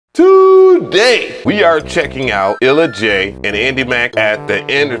Today, we are checking out Dilla J and Andy Mac at the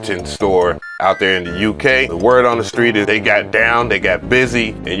Andertons store out there in the UK. The word on the street is they got down, they got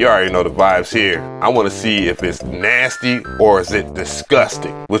busy, and you already know the vibes here. I want to see if it's nasty or is it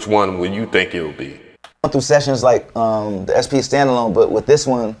disgusting. Which one will you think it'll be? Through sessions like the SP standalone, but with this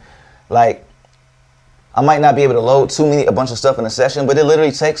one, like, I might not be able to load a bunch of stuff in a session, but it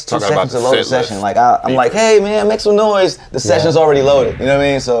literally takes 2 seconds to load a session. Like I'm like, hey man, make some noise. The session's already loaded. You know what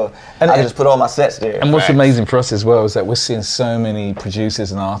I mean? So I just put all my sets there. And what's amazing for us as well is that we're seeing so many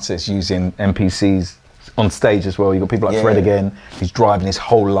producers and artists using MPCs on stage as well. You've got people like Fred again, who's driving his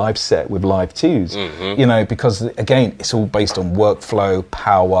whole live set with live twos. You know, because again, it's all based on workflow,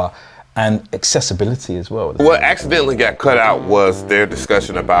 power, and accessibility as well. What accidentally got cut out was their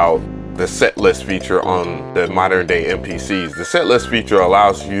discussion about the set list feature on the modern day MPCs. The set list feature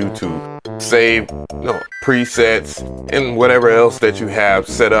allows you to save presets and whatever else that you have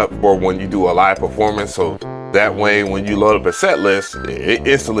set up for when you do a live performance. So that way, when you load up a set list, it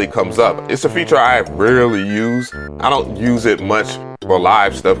instantly comes up. It's a feature I rarely use. I don't use it much for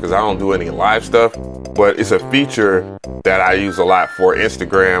live stuff because I don't do any live stuff, but it's a feature that I use a lot for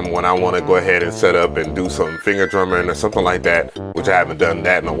Instagram when I want to go ahead and set up and do some finger drumming or something like that, which I haven't done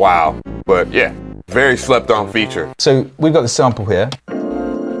that in a while. But yeah, very slept on feature. So we've got the sample here.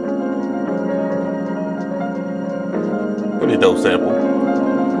 Pretty dope sample.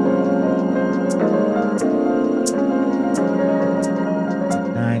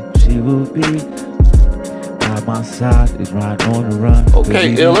 She will be by my side, is right on the run.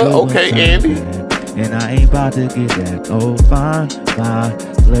 Okay, Dilla. Okay, Andy. And I ain't about to get that. Oh, fine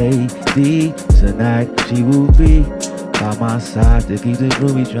lady. Tonight she will be by my side to keep the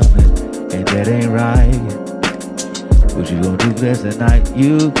groovy drumming. And that ain't right. What you gonna do this tonight?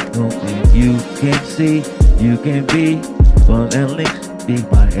 You don't think you can see, you can be. But at least be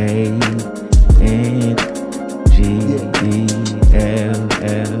my A, N, G, E, L,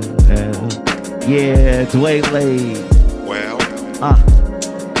 L, L. Yeah, Dwayne Lay. Well.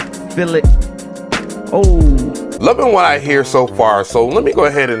 Feel it. Oh. Loving what I hear so far, so let me go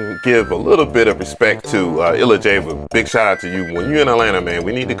ahead and give a little bit of respect to Dilla J. A big shout out to you. When you're in Atlanta, man,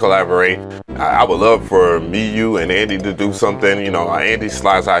 we need to collaborate. I would love for me, you, and Andy to do something. You know, Andy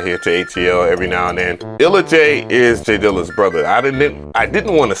slides out here to ATL every now and then. Dilla J is J Dilla's brother. I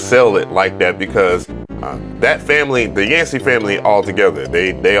didn't want to sell it like that because that family, the Yancey family all together,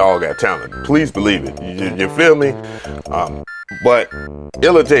 they all got talent. Please believe it. You feel me? But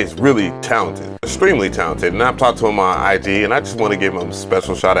Dilla J is really talented, extremely talented, and I've talked to him on IG, and I just want to give him a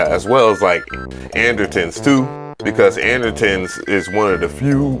special shout out, as well as like Andertons too, because Andertons is one of the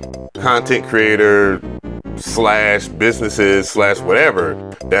few content creator slash businesses slash whatever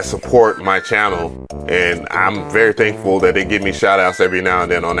that support my channel, and I'm very thankful that they give me shout outs every now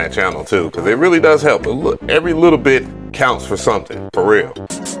and then on that channel too, because it really does help. Every little bit counts for something, for real.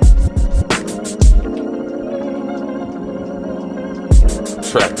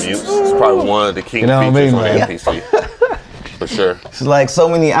 Track mutes. It's probably one of the key features on MPC. For sure. It's like so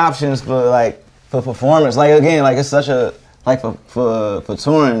many options for performance. Like again, like it's such a for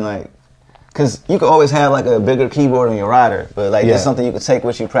touring, like, cause you could always have like a bigger keyboard on your rider, but like it's something you could take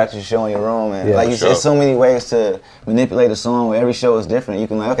with you, practice your show in your room, and like there's so many ways to manipulate a song where every show is different. You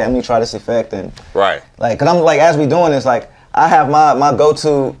can like, okay, let me try this effect, and like, cause I'm like, as we doing this, like I have my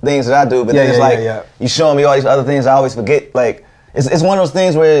go-to things that I do, but then it's like you showing me all these other things I always forget. Like it's one of those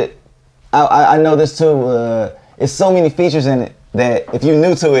things where I know this too. It's so many features in it that if you're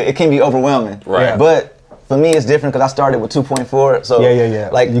new to it, it can be overwhelming. Right. But for me, it's different because I started with 2.4. So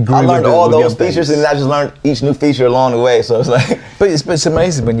like I learned all those features, and I just learned each new feature along the way. So it's like, but it's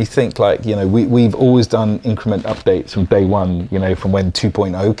amazing when you think, like, you know, we've always done increment updates from day one. You know, from when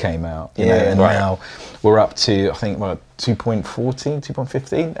 2.0 came out. You know, and now we're up to, I think, what, 2.14,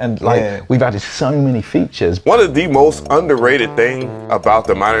 2.15, and like we've added so many features. One of the most underrated thing about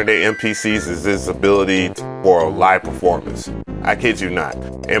the modern day MPCs is this ability for live performance. I kid you not.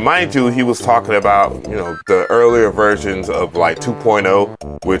 And mind you, he was talking about, you know, the earlier versions of like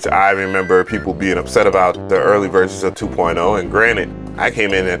 2.0, which I remember people being upset about the early versions of 2.0. And granted, I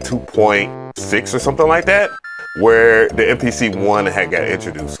came in at 2.6 or something like that, where the MPC 1 had got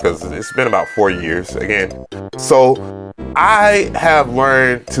introduced, because it's been about 4 years again. So I have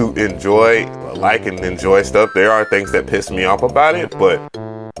learned to like and enjoy stuff. There are things that piss me off about it, but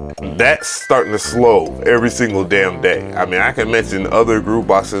that's starting to slow every single damn day. I mean, I can mention other group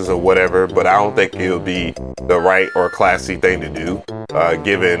bosses or whatever, but I don't think it'll be the right or classy thing to do,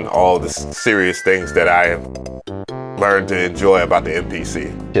 given all the serious things that I have learned to enjoy about the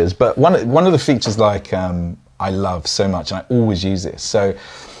MPC. But one of the features, like, I love so much, and I always use this. So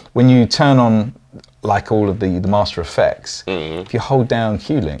when you turn on like all of the master effects, if you hold down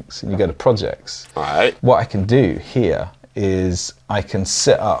Q links and you go to projects, what I can do here is I can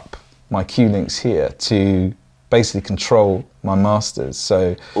set up my Q links here to basically control my masters.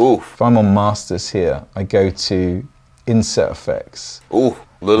 So if I'm on masters here, I go to insert effects. Ooh,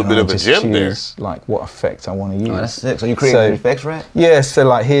 a little bit of a gem there. Like what effect I want to use. Oh, that's sick. So you create an effects rack? Yeah, so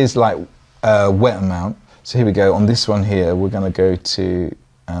like here's like wet amount. So here we go. On this one here, we're going to go to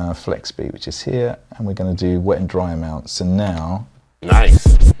flex beat, which is here, and we're going to do wet and dry amount. So now, nice.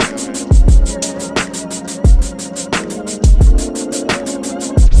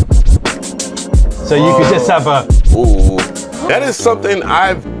 So you could just have a. Ooh, that is something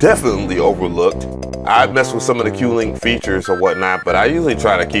I've definitely overlooked. I've messed with some of the Q-Link features or whatnot, but I usually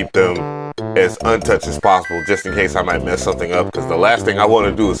try to keep them as untouched as possible, just in case I might mess something up, because the last thing I want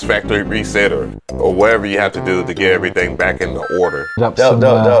to do is factory reset or whatever you have to do to get everything back into order.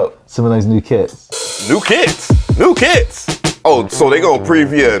 Some of those new kits. New kits! New kits! Oh, so they gonna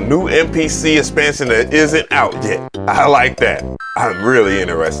preview a new MPC expansion that isn't out yet. I like that. I'm really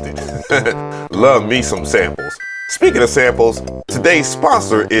interested. Love me some samples. Speaking of samples, today's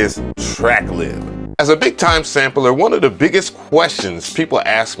sponsor is TrackLib. As a big time sampler, one of the biggest questions people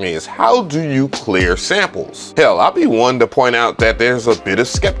ask me is, how do you clear samples? Hell, I'll be one to point out that there's a bit of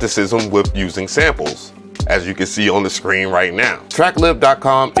skepticism with using samples, as you can see on the screen right now.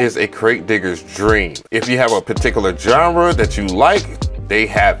 Tracklib.com is a crate digger's dream. If you have a particular genre that you like, they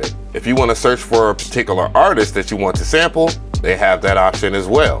have it. If you want to search for a particular artist that you want to sample, they have that option as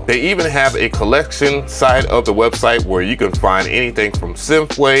well. They even have a collection side of the website where you can find anything from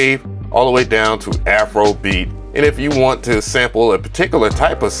synthwave all the way down to Afrobeat. And if you want to sample a particular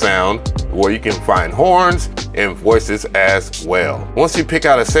type of sound, where you can find horns and voices as well. Once you pick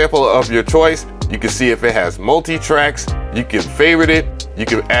out a sample of your choice, you can see if it has multi-tracks, you can favorite it, you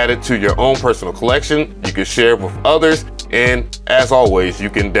can add it to your own personal collection, you can share it with others, and as always, you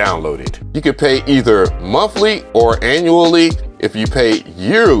can download it. You can pay either monthly or annually. If you pay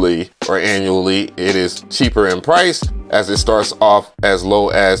yearly or annually, it is cheaper in price, as it starts off as low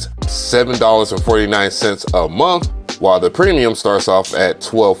as $7.49 a month, while the premium starts off at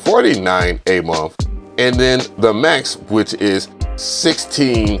 $12.49 a month. And then the max, which is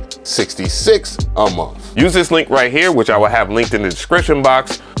 $16.66 a month. Use this link right here, which I will have linked in the description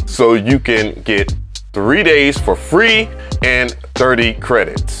box, so you can get 3 days for free and 30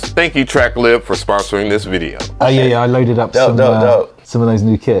 credits. Thank you, TrackLib, for sponsoring this video. Oh yeah, I loaded up some of those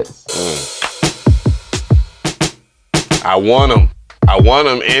new kits. I want them. I want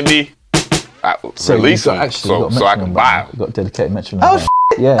them, Indy. So release them so I can buy them. You've got a dedicated metronome. Oh,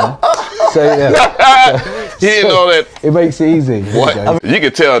 yeah. So yeah. He didn't know that. It makes it easy. What? You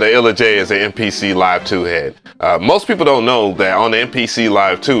can tell that Illa J is an MPC Live 2 head. Most people don't know that on the MPC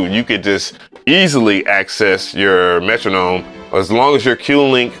Live 2, you could just easily access your metronome. As long as your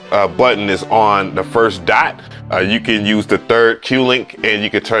Q-Link button is on the first dot, you can use the third Q-Link and you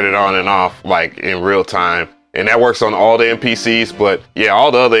can turn it on and off like in real time. And that works on all the MPCs, but yeah,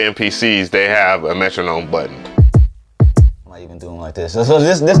 all the other MPCs, they have a metronome button. I'm not even doing like this. So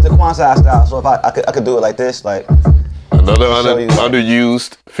this the Quantai style. So if I could do it like this, like another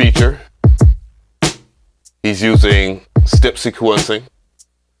underused feature. He's using step sequencing.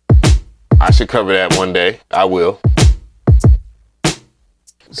 I should cover that one day. I will.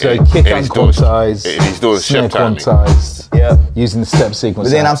 So kick unquantized, and he's doing snare shift timing. quantized, yeah, using the step sequence.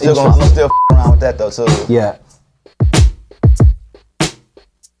 But then I'm still around with that though too. Yeah.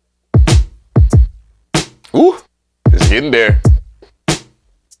 Ooh, it's getting there.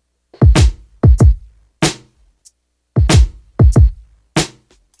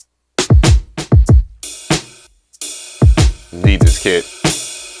 Need this kit.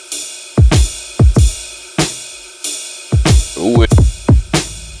 Ooh.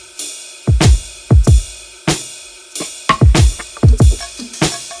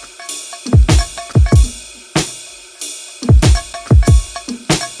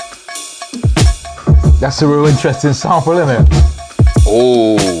 That's a real interesting sample, isn't it?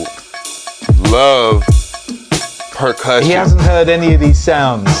 Oh, love percussion. He hasn't heard any of these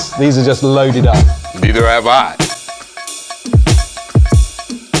sounds. These are just loaded up. Neither have I.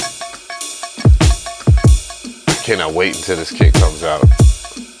 I cannot wait until this kit comes out.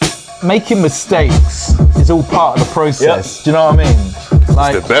 Making mistakes is all part of the process. Yep. Do you know what I mean?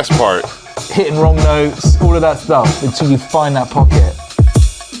 Like it's the best part. Hitting wrong notes, all of that stuff, until you find that pocket.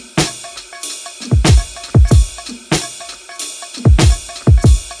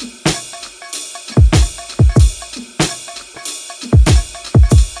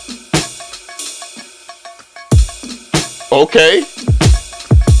 Okay.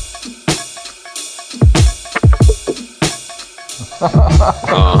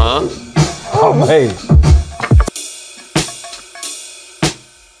 Oh, mate.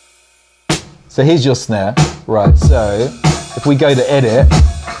 So here's your snare. Right, so if we go to edit,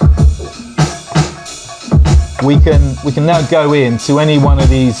 we can now go into any one of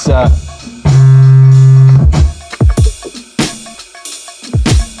these oh,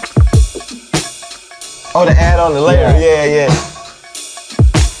 to add on the layer, yeah.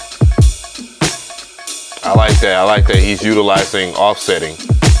 I like that. I like that he's utilizing offsetting.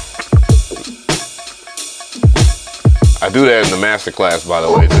 I do that in the masterclass, by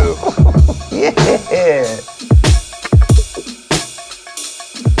the way, too. Yeah.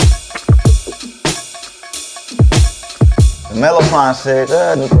 The Mellopon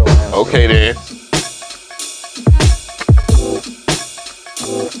said, new program. Okay, then.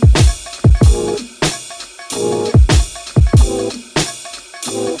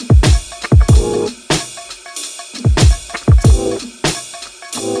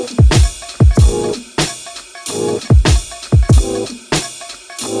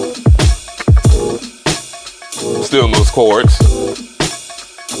 Still in those chords.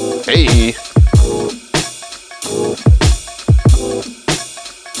 Hey.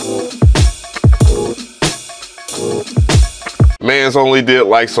 Man's only did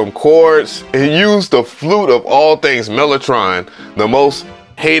like some chords and used the flute of all things, Mellotron, the most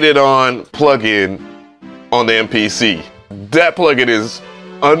hated on plugin on the MPC. That plugin is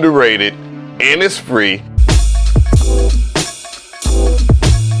underrated and it's free.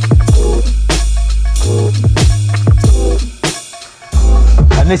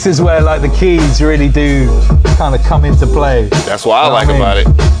 and this is where like the keys really do kind of come into play. That's what I like about it.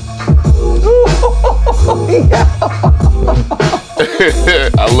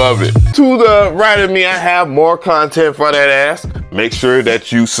 I love it. To the right of me, I have more content for that ass. Make sure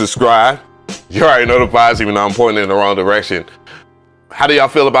that you subscribe. You already notified even though I'm pointing in the wrong direction. How do y'all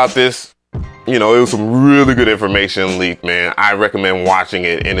feel about this? You know, it was some really good information leaked, man. I recommend watching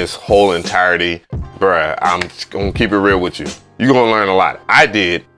it in its whole entirety. Bruh, I'm gonna keep it real with you. You're gonna learn a lot. I did.